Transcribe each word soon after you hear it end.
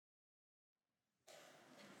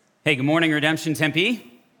Hey, good morning, Redemption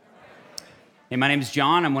Tempe. Hey, my name is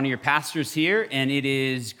John. I'm one of your pastors here, and it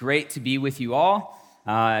is great to be with you all.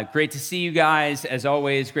 Great to see you guys, as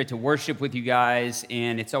always. Great to worship with you guys,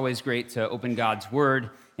 and it's always great to open God's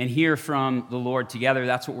Word and hear from the Lord together.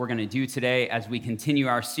 That's what we're going to do today as we continue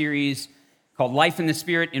our series called Life in the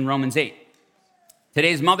Spirit in Romans 8.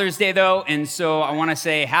 Today's Mother's Day, though, and so I want to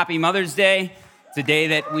say Happy Mother's Day. It's a day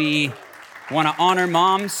that we want to honor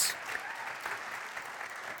moms.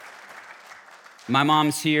 My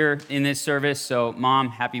mom's here in this service, so Mom,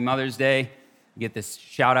 Happy Mother's Day. You get this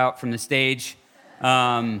shout out from the stage.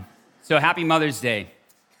 So Happy Mother's Day.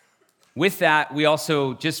 With that, we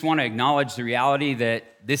also just want to acknowledge the reality that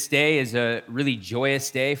this day is a really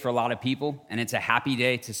joyous day for a lot of people, and it's a happy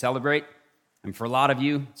day to celebrate. And for a lot of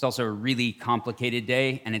you, it's also a really complicated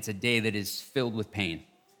day, and it's a day that is filled with pain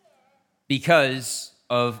because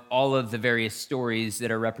of all of the various stories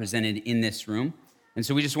that are represented in this room. And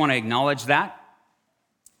so we just want to acknowledge that.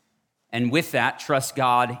 And with that, trust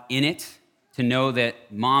God in it to know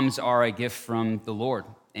that moms are a gift from the Lord.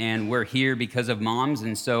 And we're here because of moms,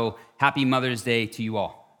 and so Happy Mother's Day to you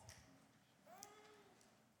all.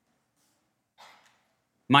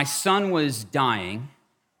 My son was dying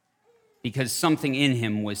because something in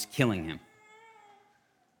him was killing him.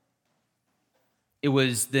 It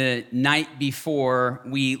was the night before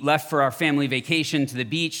we left for our family vacation to the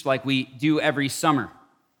beach like we do every summer.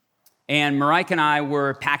 And Marika and I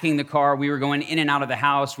were packing the car. We were going in and out of the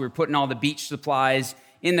house. We were putting all the beach supplies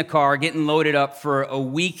in the car, getting loaded up for a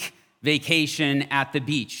week vacation at the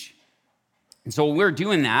beach. And so while we were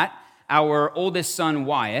doing that, our oldest son,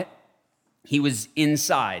 Wyatt, he was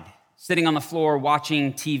inside, sitting on the floor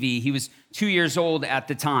watching TV. He was 2 years old at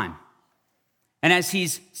the time. And as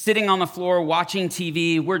he's sitting on the floor watching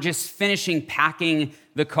TV, we're just finishing packing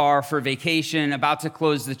the car for vacation, about to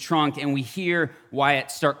close the trunk, and we hear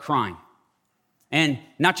Wyatt start crying. And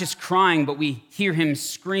not just crying, but we hear him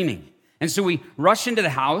screaming. And so we rush into the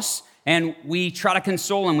house, and we try to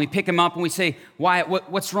console him. We pick him up, and we say, Wyatt,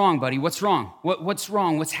 what's wrong, buddy? What's wrong? What's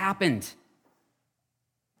wrong? What's happened?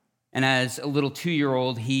 And as a little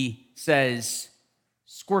 2-year-old, he says,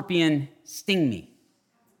 "Scorpion sting me."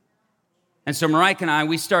 And so Marika and I,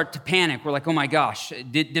 we start to panic. We're like, oh my gosh,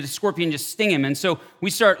 did a scorpion just sting him? And so we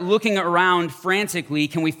start looking around frantically.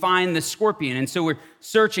 Can we find the scorpion? And so we're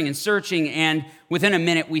searching, and within a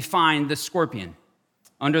minute, we find the scorpion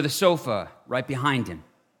under the sofa right behind him.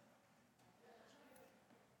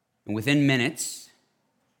 And within minutes,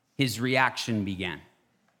 his reaction began.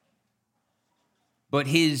 But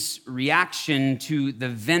his reaction to the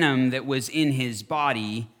venom that was in his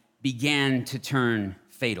body began to turn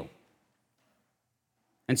fatal.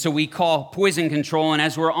 And so we call poison control, and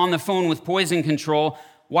as we're on the phone with poison control,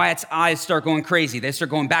 Wyatt's eyes start going crazy. They start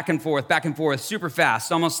going back and forth, super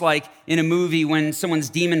fast, almost like in a movie when someone's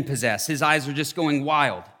demon-possessed. His eyes are just going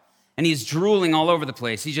wild, and he's drooling all over the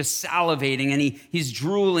place. He's just salivating, and he's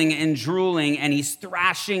drooling, and he's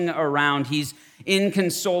thrashing around. He's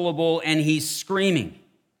inconsolable, and he's screaming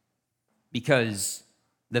because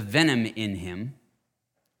the venom in him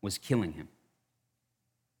was killing him.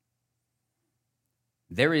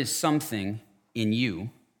 There is something in you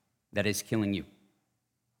that is killing you.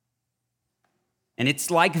 And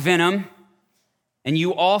it's like venom, and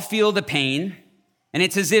you all feel the pain, and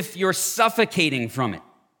it's as if you're suffocating from it.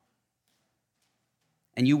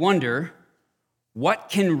 And you wonder, what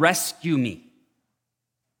can rescue me?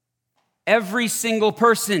 Every single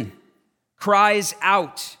person cries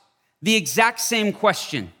out the exact same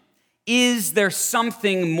question. Is there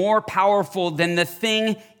something more powerful than the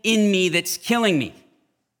thing in me that's killing me?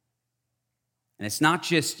 And it's not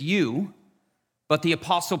just you, but the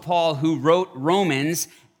Apostle Paul, who wrote Romans,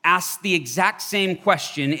 asked the exact same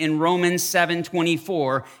question in Romans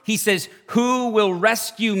 7:24. He says, "Who will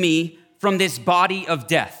rescue me from this body of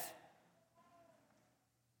death?"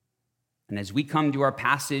 And as we come to our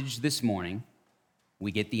passage this morning,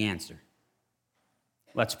 we get the answer.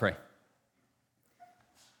 Let's pray.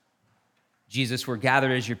 Jesus, we're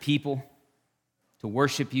gathered as your people to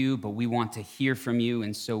worship you, but we want to hear from you,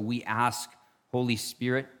 and so we ask, Holy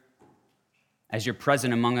Spirit, as you're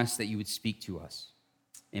present among us, that you would speak to us.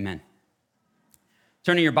 Amen.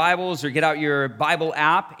 Turn to your Bibles or get out your Bible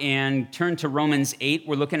app and turn to Romans 8.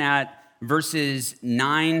 We're looking at verses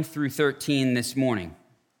 9 through 13 this morning.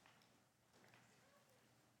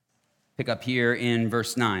 Pick up here in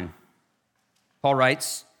verse 9. Paul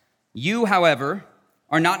writes, "You, however,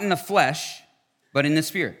 are not in the flesh, but in the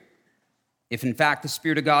Spirit, if in fact the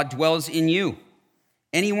Spirit of God dwells in you.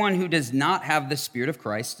 Anyone who does not have the Spirit of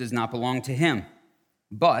Christ does not belong to him.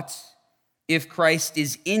 But if Christ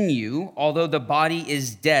is in you, although the body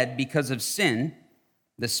is dead because of sin,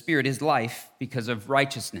 the spirit is life because of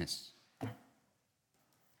righteousness.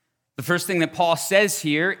 The first thing that Paul says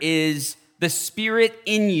here is the spirit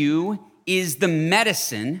in you is the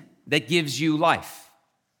medicine that gives you life.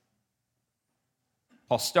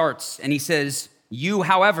 Paul starts and he says, you,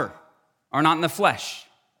 however, are not in the flesh.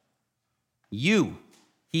 You.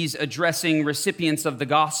 He's addressing recipients of the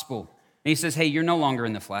gospel. And he says, hey, you're no longer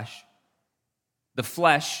in the flesh. The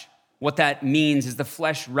flesh, what that means is the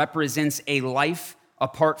flesh represents a life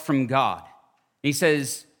apart from God. And he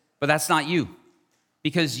says, but that's not you,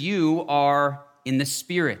 because you are in the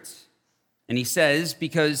Spirit. And he says,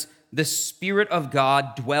 because the Spirit of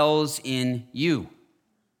God dwells in you.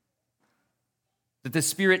 That the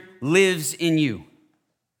Spirit lives in you.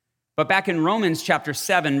 But back in Romans chapter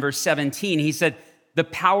 7, verse 17, he said, the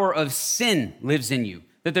power of sin lives in you.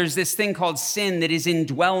 That there's this thing called sin that is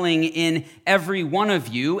indwelling in every one of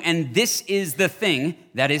you, and this is the thing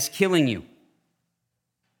that is killing you.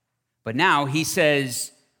 But now he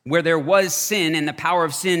says, where there was sin and the power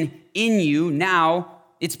of sin in you, now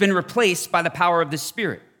it's been replaced by the power of the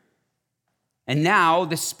Spirit. And now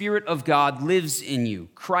the Spirit of God lives in you.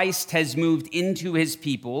 Christ has moved into his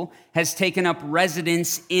people, has taken up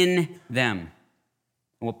residence in them.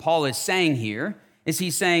 And what Paul is saying here is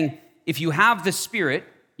he's saying, if you have the Spirit,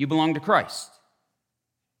 you belong to Christ.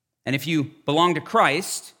 And if you belong to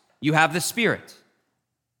Christ, you have the Spirit.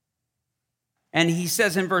 And he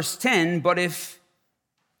says in verse 10, but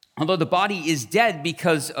although the body is dead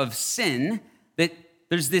because of sin, that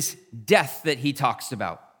there's this death that he talks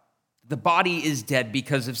about. The body is dead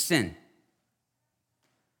because of sin.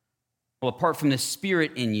 Well, apart from the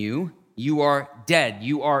Spirit in you, you are dead.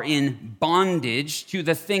 You are in bondage to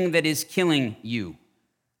the thing that is killing you.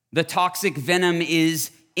 The toxic venom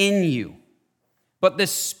is in you. But the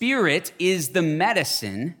Spirit is the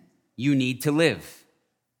medicine you need to live.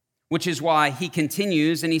 Which is why he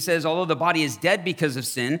continues and he says, although the body is dead because of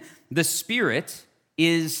sin, the Spirit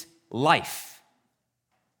is life.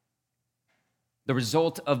 The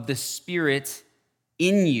result of the Spirit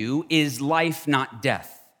in you is life, not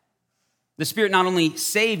death. The Spirit not only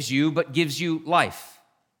saves you, but gives you life.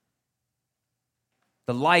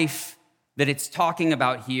 The life that it's talking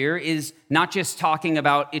about here is not just talking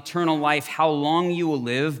about eternal life, how long you will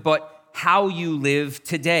live, but how you live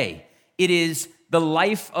today. It is the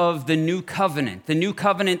life of the new covenant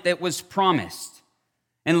that was promised.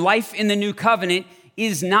 And life in the new covenant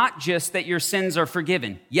is not just that your sins are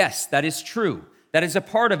forgiven. Yes, that is true. That is a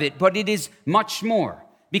part of it, but it is much more.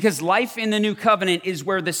 Because life in the new covenant is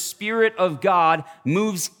where the Spirit of God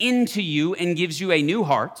moves into you and gives you a new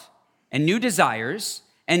heart and new desires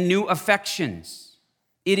and new affections.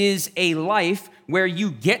 It is a life where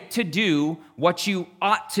you get to do what you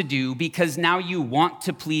ought to do because now you want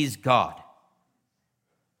to please God.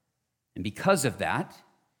 And because of that,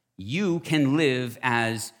 you can live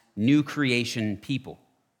as new creation people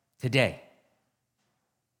today.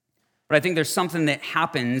 But I think there's something that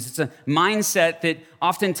happens. It's a mindset that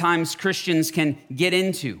oftentimes Christians can get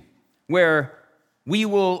into, where we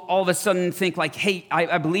will all of a sudden think like, hey,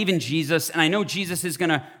 I believe in Jesus, and I know Jesus is going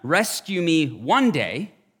to rescue me one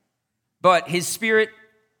day, but his Spirit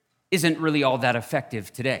isn't really all that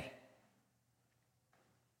effective today.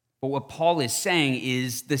 But what Paul is saying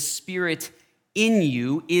is the Spirit in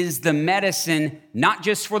you is the medicine, not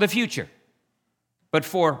just for the future, but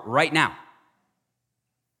for right now.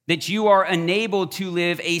 That you are enabled to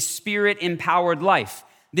live a Spirit-empowered life.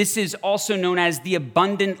 This is also known as the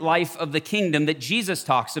abundant life of the kingdom that Jesus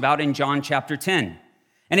talks about in John chapter 10.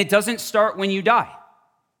 And it doesn't start when you die.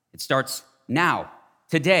 It starts now,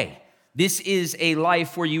 today. This is a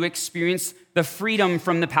life where you experience the freedom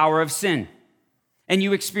from the power of sin. And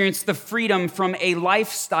you experience the freedom from a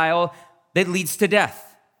lifestyle that leads to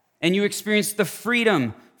death. And you experience the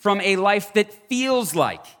freedom from a life that feels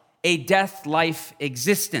like a death-life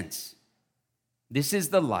existence. This is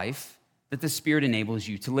the life that the Spirit enables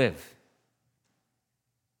you to live.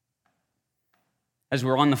 As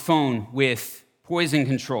we're on the phone with poison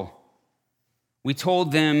control, we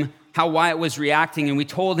told them how Wyatt was reacting, and we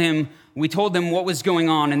told them what was going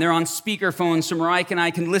on, and they're on speakerphone, so Mariah and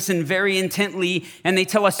I can listen very intently, and they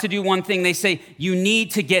tell us to do one thing. They say, you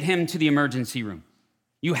need to get him to the emergency room.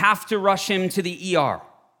 You have to rush him to the ER.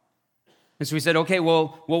 And so we said, okay,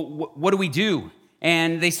 well, what do we do?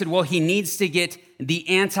 And they said, well, he needs to get the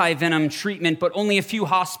anti-venom treatment, but only a few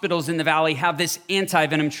hospitals in the valley have this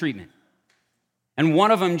anti-venom treatment. And one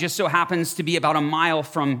of them just so happens to be about a mile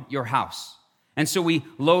from your house. And so we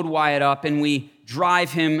load Wyatt up and we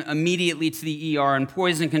drive him immediately to the ER, and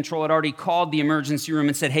poison control had already called the emergency room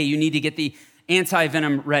and said, hey, you need to get the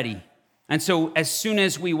anti-venom ready. And so as soon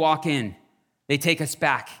as we walk in, they take us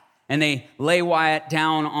back and they lay Wyatt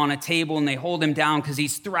down on a table and they hold him down because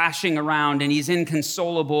he's thrashing around and he's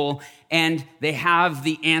inconsolable. And they have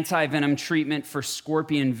the anti-venom treatment for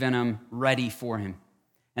scorpion venom ready for him.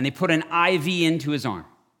 And they put an IV into his arm.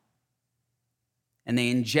 And they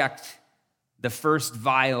inject the first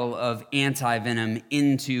vial of anti-venom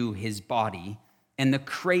into his body. And the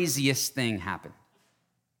craziest thing happened.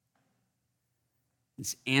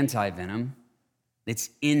 This anti-venom that's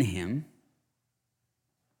in him,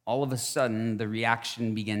 all of a sudden, the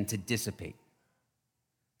reaction began to dissipate.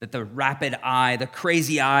 That the rapid eye, the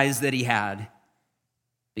crazy eyes that he had,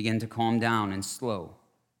 began to calm down and slow.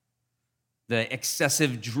 The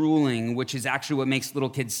excessive drooling, which is actually what makes little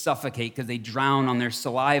kids suffocate because they drown on their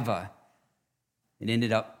saliva, it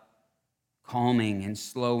ended up calming and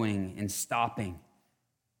slowing and stopping.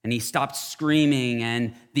 And he stopped screaming,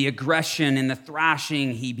 and the aggression and the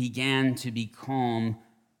thrashing, he began to be calm.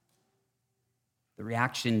 The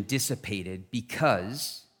reaction dissipated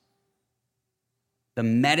because the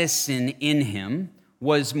medicine in him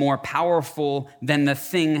was more powerful than the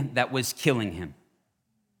thing that was killing him.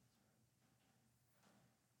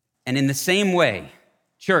 And in the same way,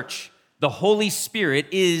 church, the Holy Spirit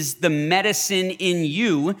is the medicine in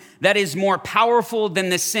you that is more powerful than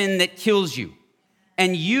the sin that kills you.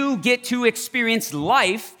 And you get to experience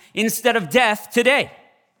life instead of death today.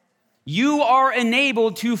 You are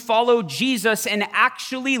enabled to follow Jesus and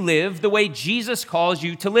actually live the way Jesus calls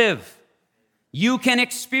you to live. You can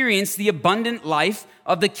experience the abundant life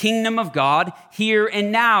of the kingdom of God here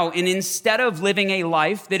and now. And instead of living a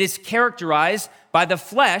life that is characterized by the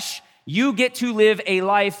flesh, you get to live a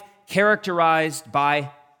life characterized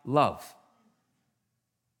by love.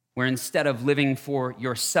 Where instead of living for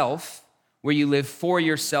yourself, where you live for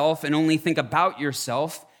yourself and only think about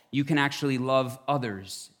yourself, you can actually love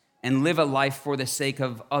others and live a life for the sake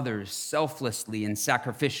of others, selflessly and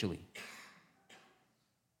sacrificially.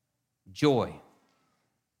 Joy.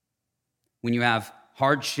 When you have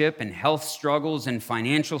hardship and health struggles and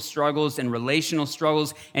financial struggles and relational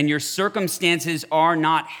struggles and your circumstances are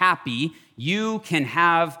not happy, you can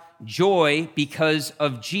have joy because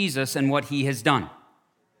of Jesus and what he has done.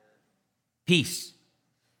 Peace.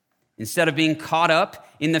 Instead of being caught up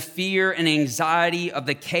in the fear and anxiety of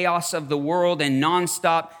the chaos of the world and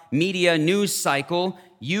nonstop media news cycle,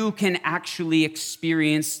 you can actually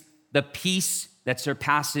experience the peace that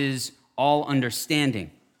surpasses all understanding.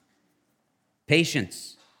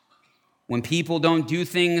 Patience. When people don't do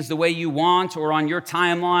things the way you want or on your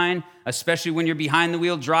timeline, especially when you're behind the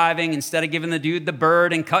wheel driving, instead of giving the dude the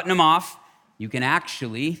bird and cutting him off, you can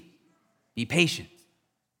actually be patient.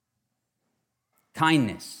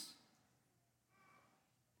 Kindness.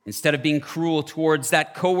 Instead of being cruel towards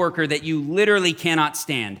that coworker that you literally cannot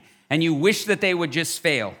stand and you wish that they would just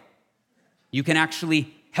fail, you can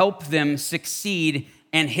actually help them succeed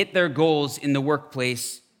and hit their goals in the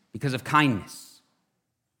workplace because of kindness.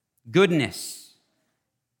 Goodness,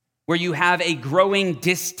 where you have a growing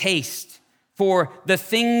distaste for the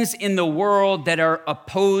things in the world that are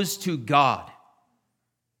opposed to God.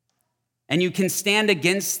 And you can stand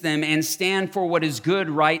against them and stand for what is good,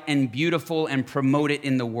 right, and beautiful and promote it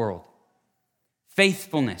in the world.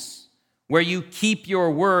 Faithfulness, where you keep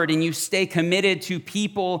your word and you stay committed to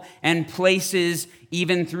people and places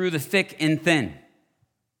even through the thick and thin.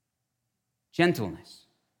 Gentleness.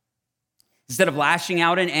 Instead of lashing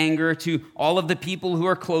out in anger to all of the people who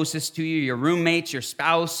are closest to you, your roommates, your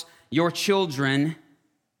spouse, your children,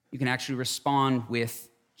 you can actually respond with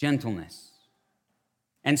gentleness.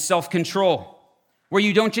 And self-control, where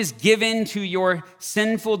you don't just give in to your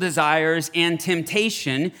sinful desires and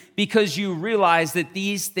temptation because you realize that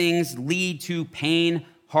these things lead to pain,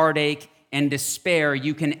 heartache, and despair.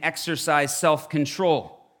 You can exercise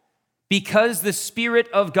self-control. Because the Spirit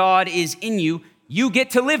of God is in you, you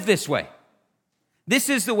get to live this way. This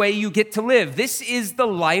is the way you get to live. This is the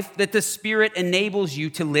life that the Spirit enables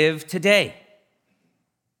you to live today.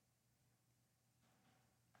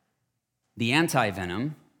 The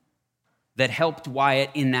anti-venom that helped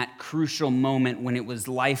Wyatt in that crucial moment when it was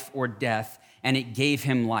life or death, and it gave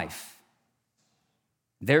him life.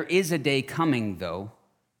 There is a day coming, though,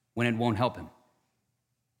 when it won't help him.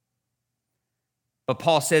 But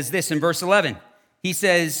Paul says this in verse 11. He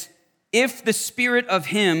says, if the Spirit of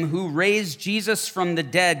him who raised Jesus from the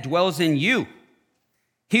dead dwells in you,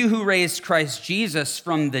 he who raised Christ Jesus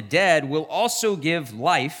from the dead will also give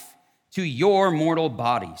life to your mortal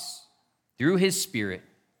bodies through his Spirit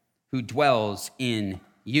who dwells in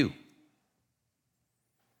you.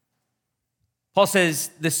 Paul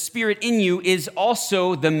says the Spirit in you is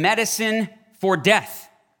also the medicine for death.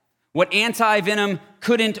 What anti-venom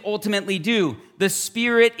couldn't ultimately do, the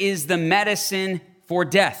Spirit is the medicine for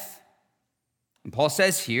death. And Paul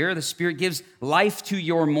says here, the Spirit gives life to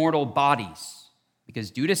your mortal bodies, because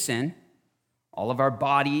due to sin, all of our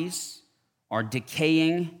bodies are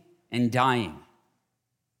decaying and dying.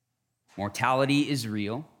 Mortality is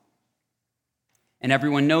real, and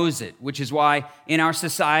everyone knows it, which is why in our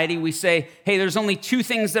society we say, hey, there's only two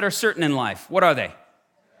things that are certain in life. What are they?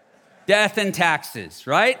 Death and taxes,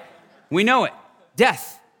 right? We know it.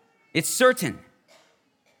 Death. It's certain.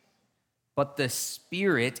 But the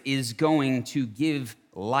Spirit is going to give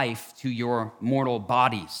life to your mortal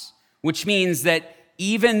bodies, which means that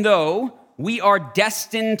even though we are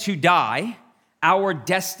destined to die, our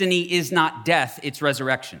destiny is not death, it's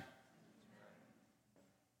resurrection.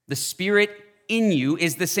 The Spirit in you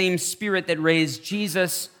is the same Spirit that raised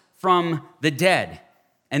Jesus from the dead.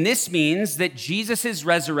 And this means that Jesus'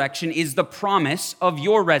 resurrection is the promise of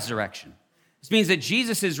your resurrection. This means that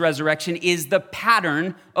Jesus' resurrection is the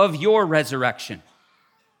pattern of your resurrection.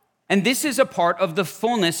 And this is a part of the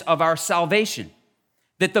fullness of our salvation,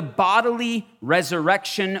 that the bodily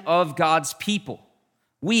resurrection of God's people,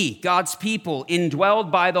 we, God's people,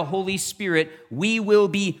 indwelled by the Holy Spirit, we will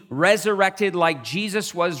be resurrected like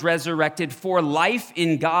Jesus was resurrected for life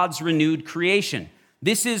in God's renewed creation.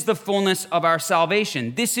 This is the fullness of our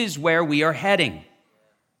salvation. This is where we are heading.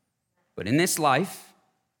 But in this life,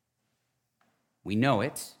 we know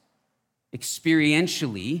it.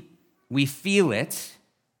 Experientially, we feel it.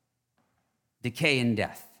 Decay and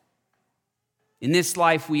death. In this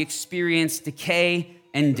life, we experience decay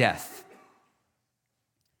and death.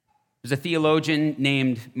 There's a theologian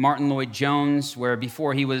named Martin Lloyd-Jones, where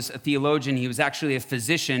before he was a theologian, he was actually a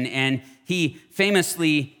physician, and he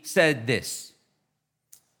famously said this: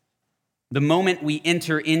 the moment we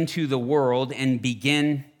enter into the world and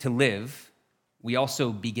begin to live, we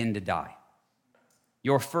also begin to die.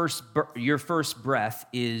 Your first breath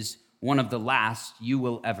is one of the last you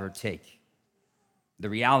will ever take. The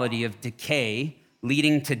reality of decay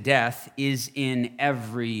leading to death is in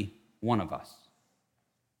every one of us.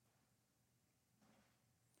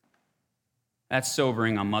 That's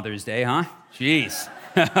sobering on Mother's Day, huh? Jeez.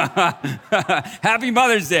 Happy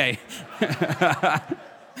Mother's Day.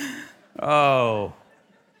 Oh.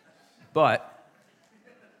 But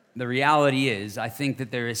the reality is, I think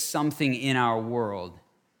that there is something in our world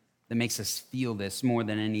that makes us feel this more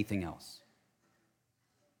than anything else.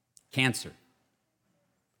 Cancer.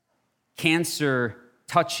 Cancer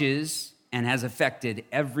touches and has affected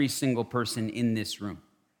every single person in this room.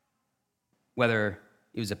 Whether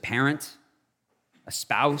it was a parent, a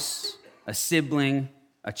spouse, a sibling,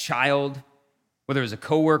 a child, whether it was a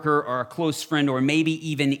coworker or a close friend, or maybe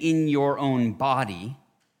even in your own body,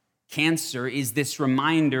 cancer is this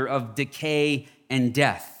reminder of decay and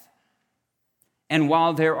death. And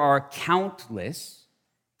while there are countless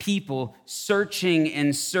people searching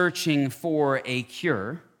and searching for a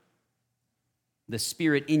cure, the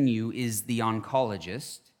Spirit in you is the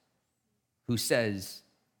oncologist who says,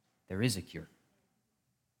 there is a cure,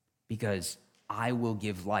 because I will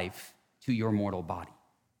give life to your mortal body.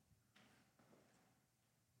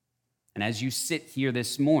 And as you sit here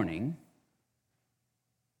this morning,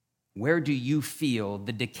 where do you feel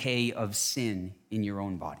the decay of sin in your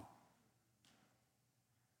own body?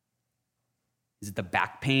 Is it the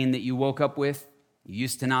back pain that you woke up with? You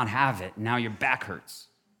used to not have it, now your back hurts.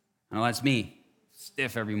 I know that's me,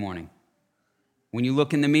 stiff every morning. When you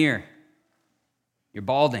look in the mirror, you're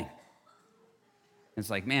balding. It's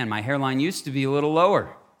like, man, my hairline used to be a little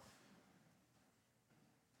lower.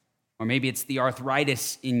 Or maybe it's the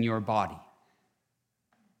arthritis in your body.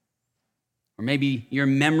 Or maybe your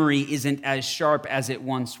memory isn't as sharp as it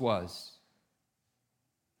once was.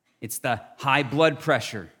 It's the high blood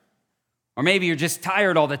pressure. Or maybe you're just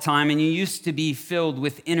tired all the time and you used to be filled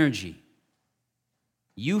with energy.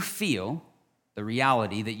 You feel the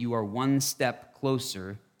reality that you are one step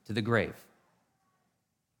closer to the grave.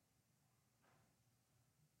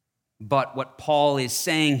 But what Paul is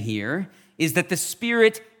saying here is that the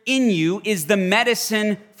Spirit in you is the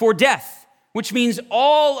medicine for death, which means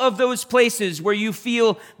all of those places where you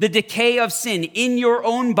feel the decay of sin in your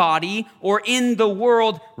own body or in the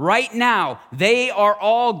world right now, they are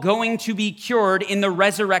all going to be cured in the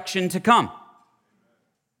resurrection to come.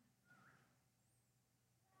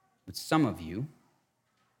 But some of you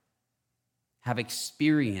have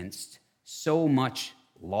experienced so much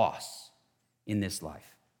loss in this life.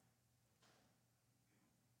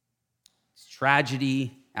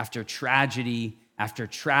 Tragedy after tragedy after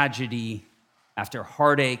tragedy after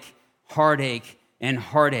heartache, heartache and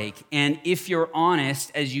heartache. And if you're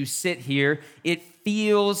honest, as you sit here, it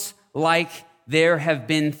feels like there have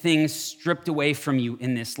been things stripped away from you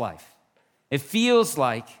in this life. It feels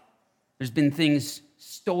like there's been things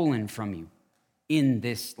stolen from you in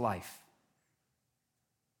this life.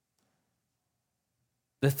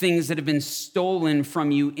 The things that have been stolen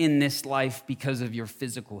from you in this life because of your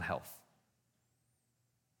physical health,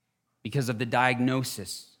 because of the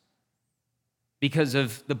diagnosis, because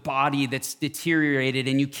of the body that's deteriorated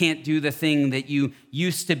and you can't do the thing that you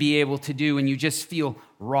used to be able to do and you just feel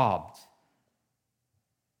robbed.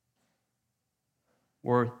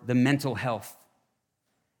 Or the mental health.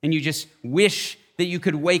 And you just wish that you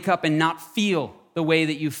could wake up and not feel the way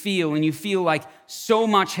that you feel, and you feel like so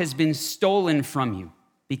much has been stolen from you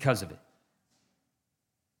because of it.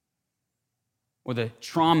 Or the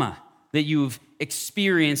trauma that you've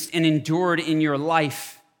experienced and endured in your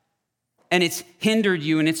life, and it's hindered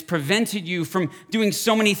you and it's prevented you from doing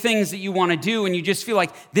so many things that you want to do, and you just feel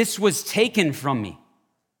like this was taken from me.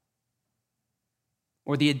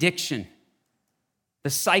 Or the addiction, the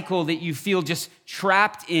cycle that you feel just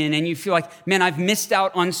trapped in, and you feel like, man, I've missed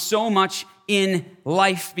out on so much in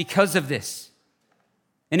life because of this.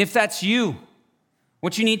 And if that's you,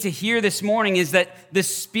 what you need to hear this morning is that the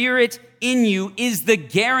Spirit in you is the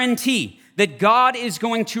guarantee that God is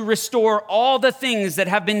going to restore all the things that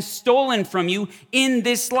have been stolen from you in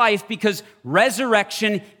this life, because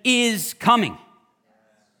resurrection is coming.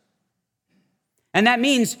 And that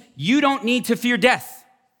means you don't need to fear death,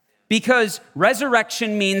 because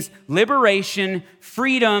resurrection means liberation,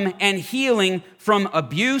 freedom, and healing from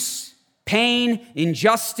abuse, pain,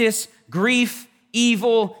 injustice, grief,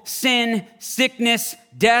 evil, sin, sickness,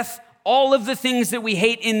 death, all of the things that we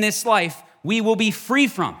hate in this life, we will be free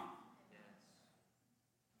from.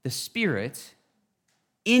 The Spirit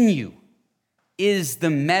in you is the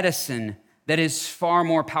medicine that is far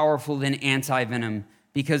more powerful than anti-venom,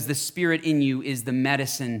 because the Spirit in you is the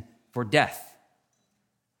medicine for death.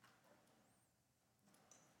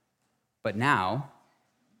 But now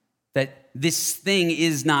that this thing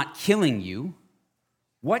is not killing you,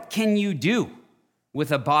 what can you do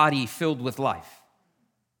with a body filled with life?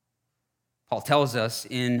 Paul tells us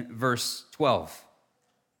in verse 12.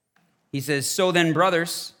 He says, "So then,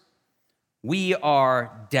 brothers, we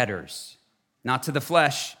are debtors, not to the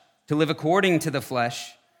flesh, to live according to the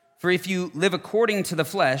flesh. For if you live according to the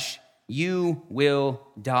flesh, you will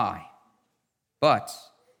die. But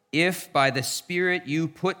if by the Spirit you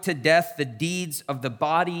put to death the deeds of the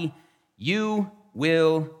body, you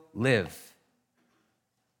will live."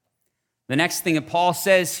 The next thing that Paul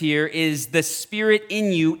says here is the Spirit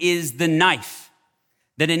in you is the knife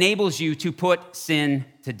that enables you to put sin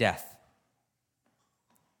to death.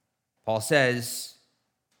 Paul says,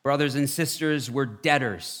 brothers and sisters, we're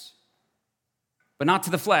debtors, but not to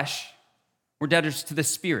the flesh. We're debtors to the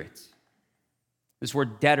Spirit. This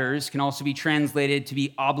word debtors can also be translated to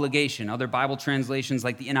be obligation. Other Bible translations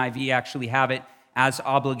like the NIV actually have it as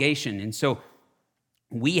obligation. And so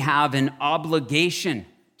we have an obligation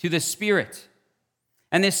to the Spirit.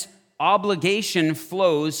 And this obligation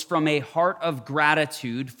flows from a heart of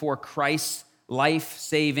gratitude for Christ's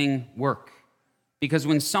life-saving work. Because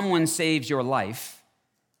when someone saves your life,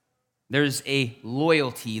 there's a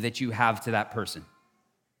loyalty that you have to that person.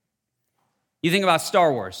 You think about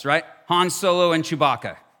Star Wars, right? Han Solo and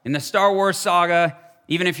Chewbacca. In the Star Wars saga,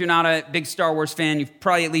 even if you're not a big Star Wars fan, you've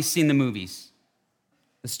probably at least seen the movies.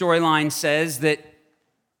 The storyline says that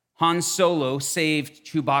Han Solo saved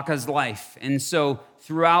Chewbacca's life. And so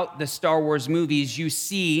throughout the Star Wars movies, you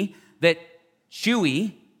see that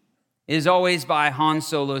Chewie is always by Han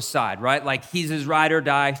Solo's side, right? Like he's his ride or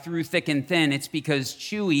die through thick and thin. It's because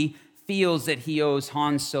Chewie feels that he owes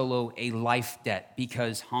Han Solo a life debt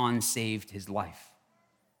because Han saved his life.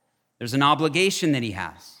 There's an obligation that he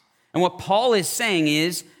has. And what Paul is saying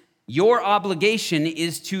is, your obligation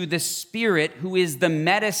is to the Spirit who is the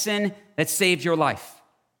medicine that saved your life.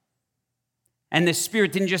 And the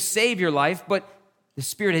Spirit didn't just save your life, but the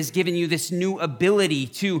Spirit has given you this new ability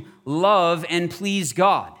to love and please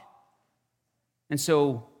God. And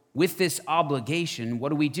so with this obligation,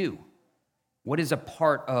 what do? What is a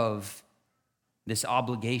part of this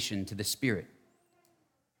obligation to the Spirit?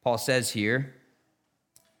 Paul says here,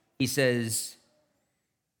 he says,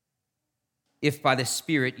 if by the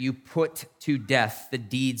Spirit you put to death the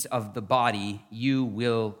deeds of the body, you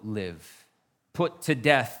will live. Put to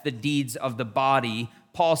death the deeds of the body.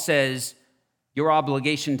 Paul says your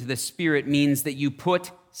obligation to the Spirit means that you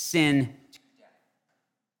put sin to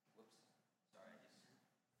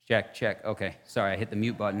death. Check. Okay, sorry, I hit the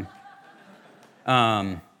mute button.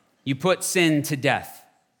 You put sin to death.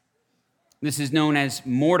 This is known as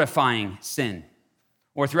mortifying sin.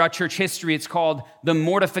 Or throughout church history, it's called the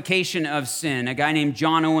mortification of sin. A guy named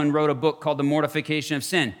John Owen wrote a book called The Mortification of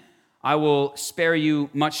Sin. I will spare you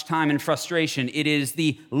much time and frustration. It is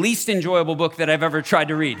the least enjoyable book that I've ever tried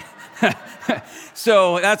to read.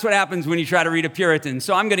 So that's what happens when you try to read a Puritan.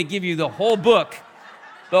 So I'm going to give you the whole book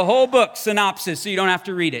synopsis, so you don't have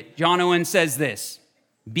to read it. John Owen says this: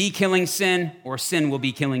 be killing sin, or sin will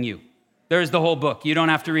be killing you. There's the whole book. You don't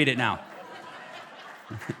have to read it now.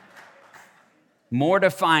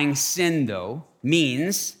 Mortifying sin, though,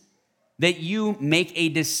 means that you make a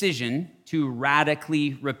decision to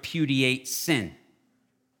radically repudiate sin,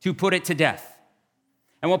 to put it to death.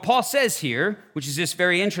 And what Paul says here, which is just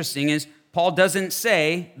very interesting, is Paul doesn't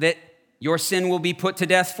say that your sin will be put to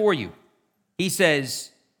death for you. He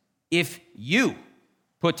says, if you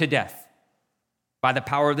put to death by the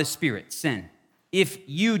power of the Spirit, sin, if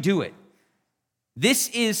you do it, this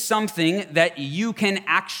is something that you can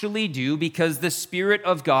actually do because the Spirit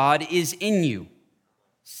of God is in you.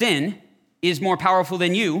 Sin is more powerful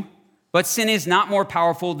than you, but sin is not more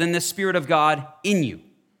powerful than the Spirit of God in you.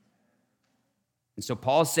 And so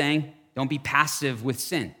Paul's saying, don't be passive with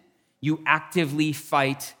sin. You actively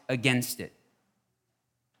fight against it.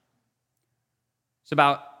 So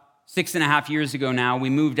about 6.5 years ago now, we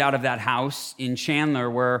moved out of that house in Chandler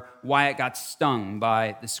where Wyatt got stung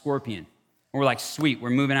by the scorpion. And we're like, sweet, we're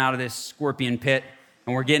moving out of this scorpion pit,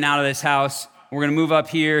 and we're getting out of this house. We're going to move up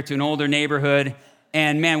here to an older neighborhood,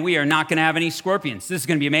 and man, we are not going to have any scorpions. This is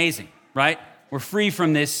going to be amazing, right? We're free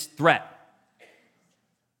from this threat.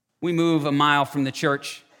 We move a mile from the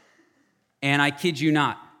church, and I kid you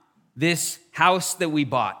not, this house that we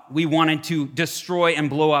bought, we wanted to destroy and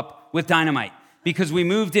blow up with dynamite because we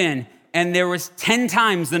moved in, and there was 10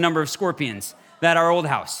 times the number of scorpions that our old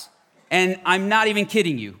house. And I'm not even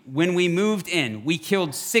kidding you. When we moved in, we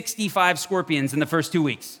killed 65 scorpions in the first 2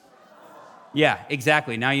 weeks. Yeah,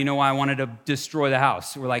 exactly. Now you know why I wanted to destroy the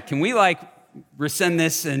house. We're like, can we rescind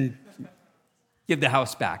this and give the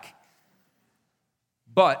house back?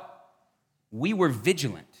 But we were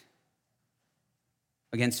vigilant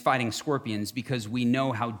against fighting scorpions because we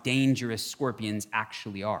know how dangerous scorpions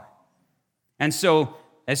actually are. And so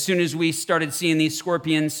as soon as we started seeing these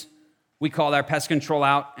scorpions, we called our pest control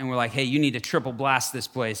out, and we're like, hey, you need to triple blast this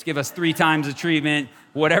place. Give us 3 times the treatment,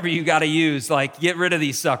 whatever you got to use, get rid of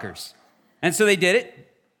these suckers. And so they did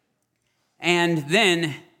it. And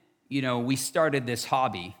then, we started this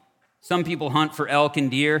hobby. Some people hunt for elk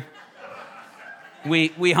and deer.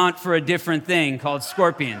 We hunt for a different thing called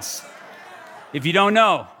scorpions. If you don't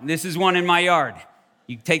know, this is one in my yard.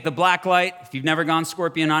 You take the black light. If you've never gone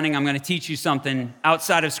scorpion hunting, I'm going to teach you something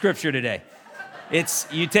outside of Scripture today.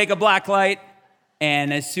 You take a black light,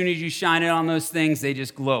 and as soon as you shine it on those things, they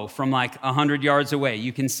just glow from 100 yards away.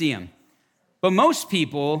 You can see them. But most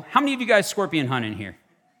people, how many of you guys scorpion hunt in here?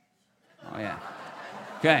 Oh, yeah.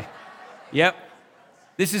 Okay. Yep.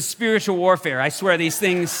 This is spiritual warfare. I swear these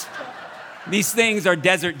things are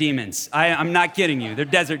desert demons. I'm not kidding you. They're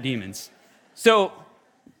desert demons. So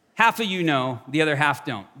half of you know, the other half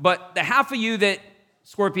don't. But the half of you that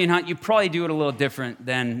scorpion hunt, you probably do it a little different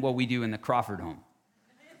than what we do in the Crawford home.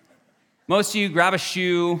 Most of you grab a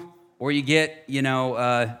shoe or you get,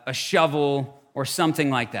 a shovel or something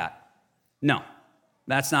like that. No,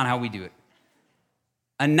 that's not how we do it.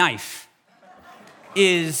 A knife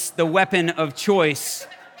is the weapon of choice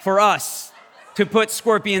for us to put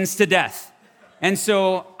scorpions to death. And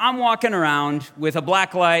so I'm walking around with a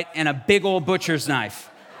black light and a big old butcher's knife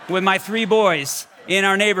with my 3 boys in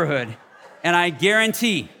our neighborhood. And I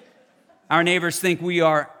guarantee our neighbors think we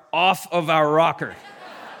are off of our rocker.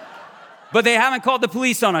 But they haven't called the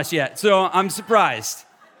police on us yet, so I'm surprised.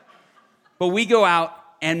 But we go out,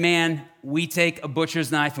 and man, we take a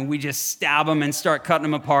butcher's knife and we just stab them and start cutting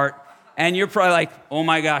them apart. And you're probably like, oh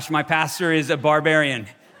my gosh, my pastor is a barbarian.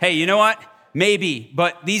 Hey, you know what? Maybe,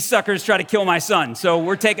 but these suckers try to kill my son, so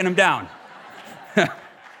we're taking them down.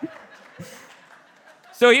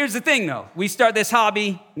 So here's the thing, though. We start this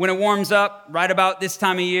hobby. When it warms up, right about this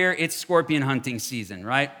time of year, it's scorpion hunting season,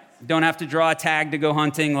 right? Don't have to draw a tag to go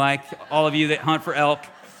hunting like all of you that hunt for elk.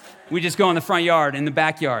 We just go in the front yard, in the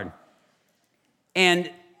backyard.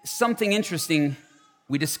 And something interesting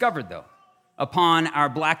we discovered, though. Upon our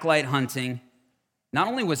blacklight hunting, not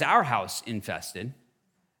only was our house infested,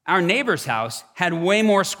 our neighbor's house had way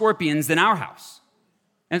more scorpions than our house.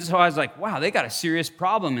 And so I was like, wow, they got a serious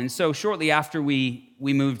problem. And so shortly after we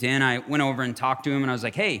moved in, I went over and talked to him, and I was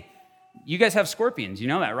like, hey, you guys have scorpions, you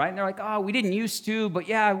know that, right? And they're like, oh, we didn't used to, but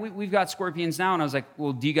yeah, we've got scorpions now. And I was like,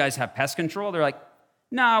 well, do you guys have pest control? They're like,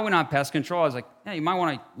 no, we don't have pest control. I was like, yeah, you might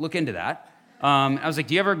want to look into that. I was like,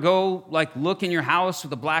 do you ever go look in your house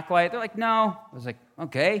with a black light? They're like, no. I was like,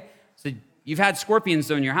 okay. So you've had scorpions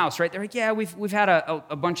though in your house, right? They're like, yeah, we've had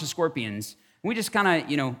a bunch of scorpions. We just kind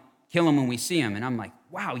of, kill them when we see them. And I'm like,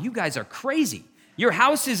 wow, you guys are crazy. Your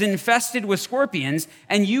house is infested with scorpions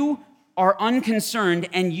and you are unconcerned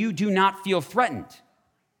and you do not feel threatened.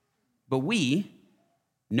 But we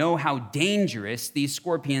know how dangerous these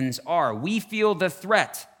scorpions are. We feel the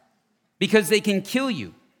threat because they can kill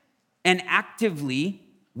you. And actively,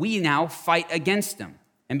 we now fight against them.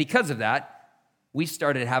 And because of that, we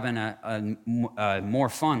started having a more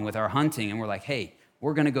fun with our hunting. And we're like, hey,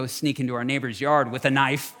 we're going to go sneak into our neighbor's yard with a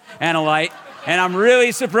knife and a light. And I'm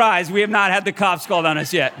really surprised we have not had the cops called on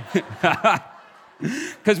us yet.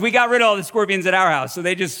 Because we got rid of all the scorpions at our house. So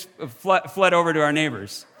they just fled over to our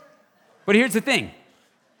neighbors. But here's the thing.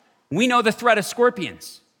 We know the threat of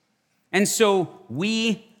scorpions. And so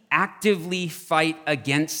we actively fight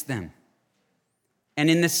against them. And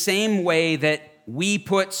in the same way that we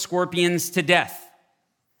put scorpions to death,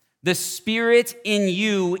 the Spirit in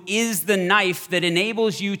you is the knife that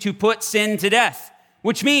enables you to put sin to death,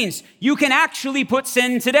 which means you can actually put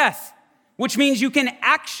sin to death, which means you can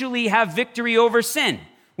actually have victory over sin,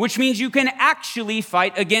 which means you can actually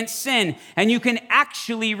fight against sin, and you can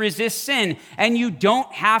actually resist sin, and you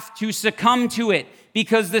don't have to succumb to it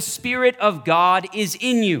because the Spirit of God is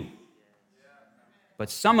in you.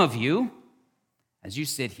 But some of you, as you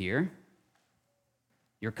sit here,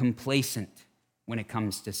 you're complacent when it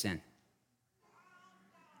comes to sin.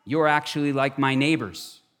 You're actually like my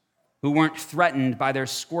neighbors who weren't threatened by their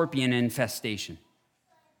scorpion infestation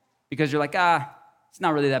because you're like, it's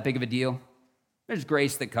not really that big of a deal. There's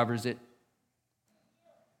grace that covers it.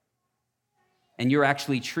 And you're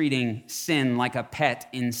actually treating sin like a pet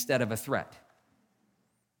instead of a threat.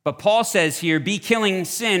 But Paul says here, be killing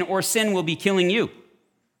sin or sin will be killing you.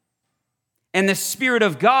 And the Spirit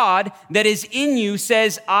of God that is in you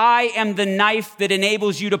says, I am the knife that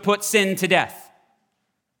enables you to put sin to death.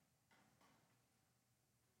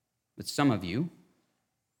 But some of you,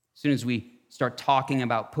 as soon as we start talking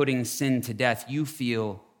about putting sin to death, you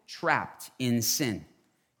feel trapped in sin.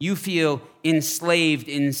 You feel enslaved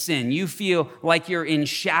in sin. You feel like you're in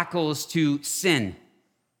shackles to sin.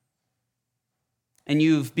 And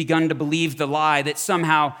you've begun to believe the lie that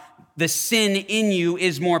somehow the sin in you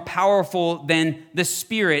is more powerful than the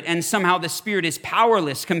Spirit, and somehow the Spirit is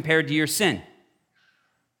powerless compared to your sin.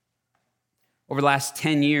 Over the last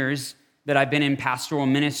 10 years that I've been in pastoral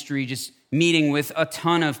ministry, just meeting with a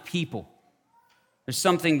ton of people, there's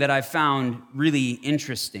something that I've found really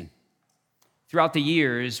interesting. Throughout the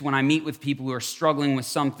years, when I meet with people who are struggling with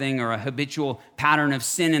something or a habitual pattern of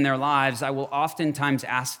sin in their lives, I will oftentimes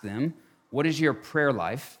ask them, what does your prayer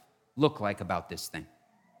life look like about this thing?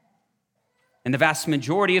 And the vast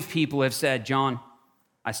majority of people have said, John,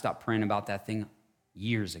 I stopped praying about that thing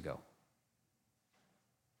years ago.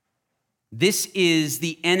 This is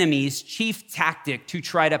the enemy's chief tactic to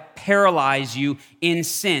try to paralyze you in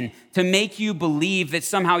sin, to make you believe that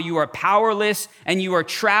somehow you are powerless and you are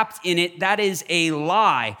trapped in it. That is a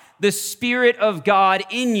lie. The Spirit of God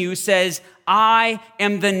in you says, I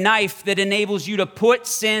am the knife that enables you to put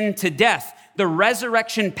sin to death. The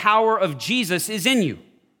resurrection power of Jesus is in you.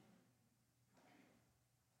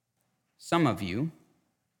 Some of you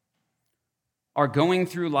are going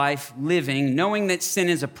through life living, knowing that sin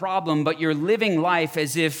is a problem, but you're living life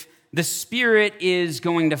as if the Spirit is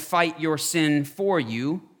going to fight your sin for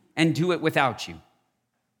you and do it without you.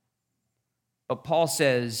 But Paul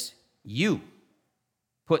says, you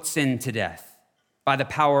put sin to death by the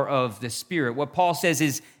power of the Spirit. What Paul says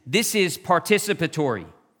is, this is participatory.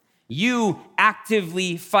 You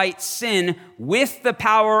actively fight sin with the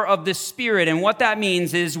power of the Spirit. And what that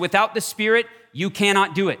means is, without the Spirit, you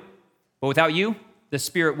cannot do it. But without you, the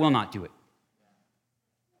Spirit will not do it.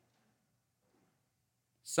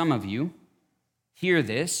 Some of you hear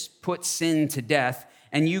this, put sin to death,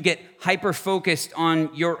 and you get hyper-focused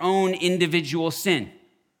on your own individual sin,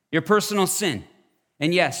 your personal sin.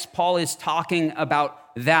 And yes, Paul is talking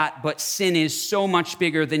about that, but sin is so much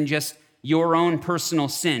bigger than just your own personal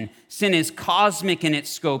sin. Sin is cosmic in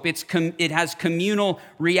its scope. It has communal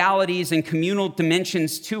realities and communal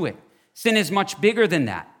dimensions to it. Sin is much bigger than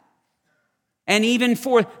that. And even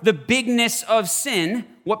for the bigness of sin,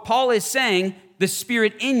 what Paul is saying, the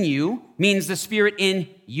Spirit in you means the Spirit in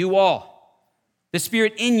you all. The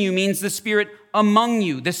Spirit in you means the Spirit among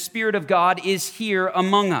you. The Spirit of God is here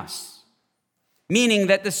among us. Meaning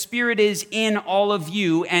that the Spirit is in all of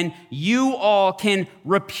you, and you all can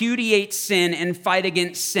repudiate sin and fight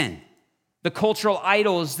against sin. the cultural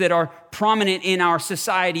idols that are prominent in our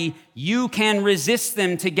society, you can resist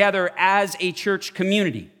them together as a church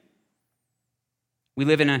community. We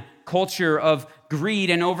live in a culture of greed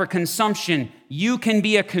and overconsumption. You can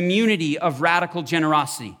be a community of radical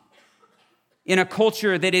generosity. In a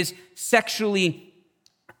culture that is sexually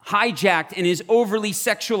hijacked and is overly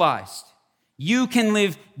sexualized, you can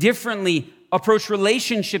live differently, approach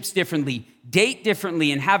relationships differently, date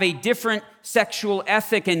differently, and have a different sexual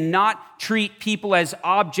ethic and not treat people as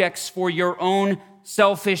objects for your own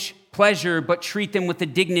selfish pleasure, but treat them with the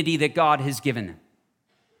dignity that God has given them.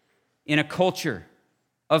 In a culture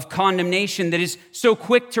of condemnation that is so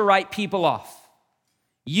quick to write people off,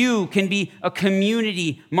 you can be a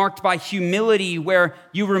community marked by humility where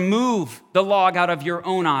you remove the log out of your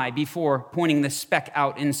own eye before pointing the speck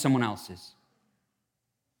out in someone else's.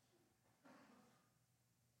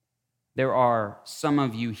 There are some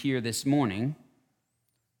of you here this morning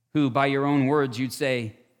who, by your own words, you'd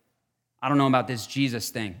say, I don't know about this Jesus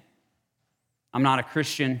thing. I'm not a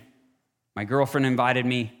Christian. My girlfriend invited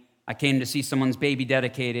me. I came to see someone's baby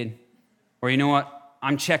dedicated. Or you know what?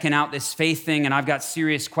 I'm checking out this faith thing and I've got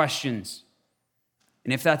serious questions.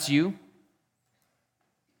 And if that's you,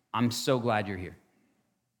 I'm so glad you're here.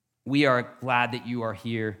 We are glad that you are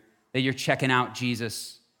here, that you're checking out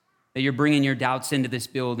Jesus, that you're bringing your doubts into this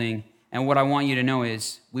building. And what I want you to know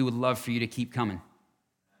is we would love for you to keep coming.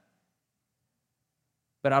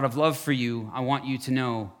 But out of love for you, I want you to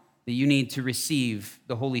know that you need to receive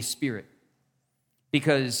the Holy Spirit,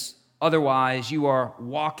 because otherwise you are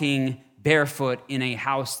walking barefoot in a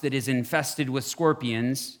house that is infested with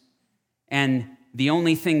scorpions, and the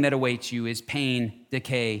only thing that awaits you is pain,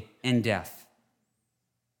 decay, and death.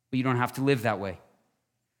 But you don't have to live that way.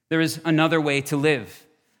 There is another way to live.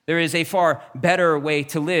 There is a far better way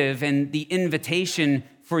to live, and the invitation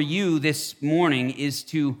for you this morning is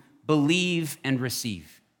to believe and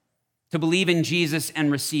receive. To believe in Jesus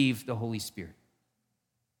and receive the Holy Spirit.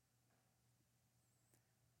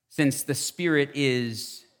 Since the Spirit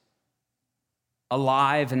is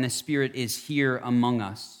alive and the Spirit is here among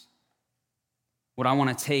us, what I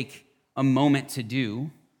want to take a moment to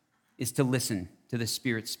do is to listen to the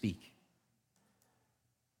Spirit speak.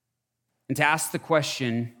 And to ask the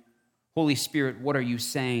question, Holy Spirit, what are you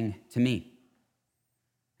saying to me?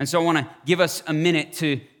 And so I want to give us a minute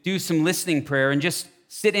to do some listening prayer and just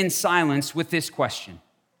sit in silence with this question.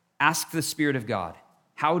 Ask the Spirit of God,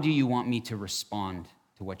 how do you want me to respond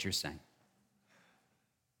to what you're saying?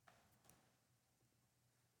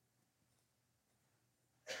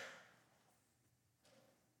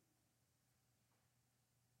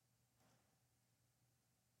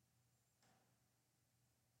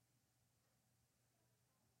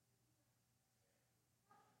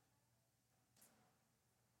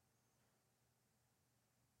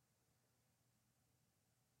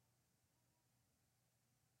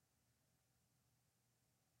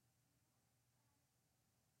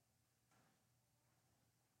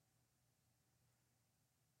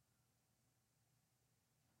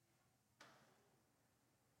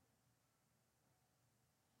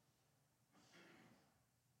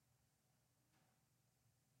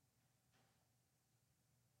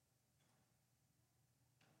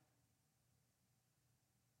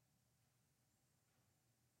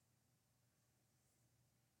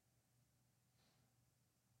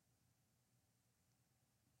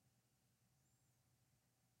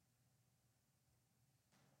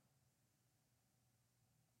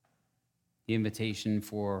 The invitation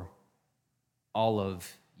for all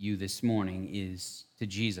of you this morning is to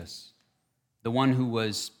Jesus, the one who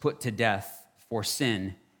was put to death for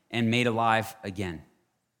sin and made alive again,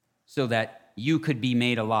 so that you could be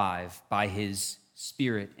made alive by his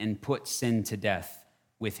Spirit and put sin to death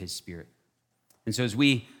with his Spirit. And so as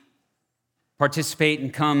we participate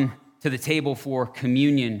and come to the table for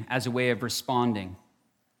communion as a way of responding,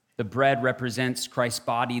 the bread represents Christ's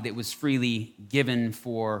body that was freely given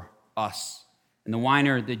for us. And the wine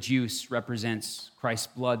or the juice represents Christ's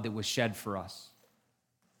blood that was shed for us.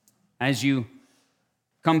 As you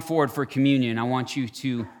come forward for communion, I want you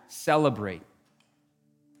to celebrate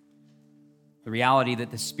the reality that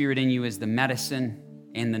the Spirit in you is the medicine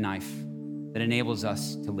and the knife that enables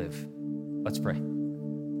us to live. Let's pray.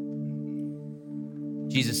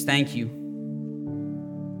 Jesus, thank you.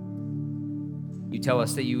 You tell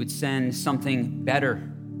us that you would send something better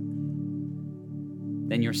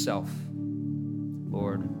than yourself,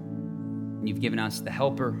 Lord. And you've given us the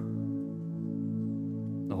Helper,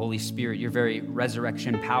 the Holy Spirit, your very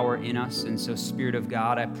resurrection power in us. And so, Spirit of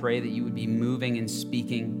God, I pray that you would be moving and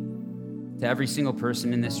speaking to every single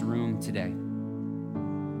person in this room today.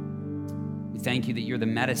 We thank you that you're the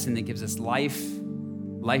medicine that gives us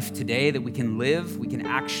life today, that we can live, we can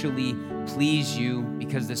actually please you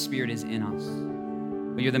because the Spirit is in us.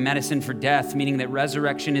 But you're the medicine for death, meaning that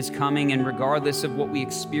resurrection is coming, and regardless of what we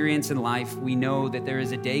experience in life, we know that there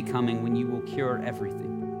is a day coming when you will cure everything.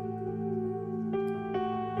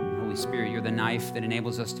 Holy Spirit, you're the knife that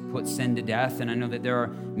enables us to put sin to death, and I know that there are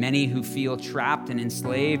many who feel trapped and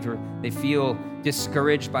enslaved, or they feel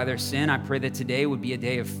discouraged by their sin. I pray that today would be a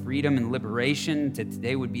day of freedom and liberation, that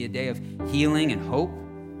today would be a day of healing and hope.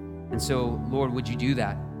 And so, Lord, would you do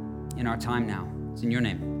that in our time now? It's in your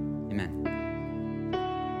name. Amen.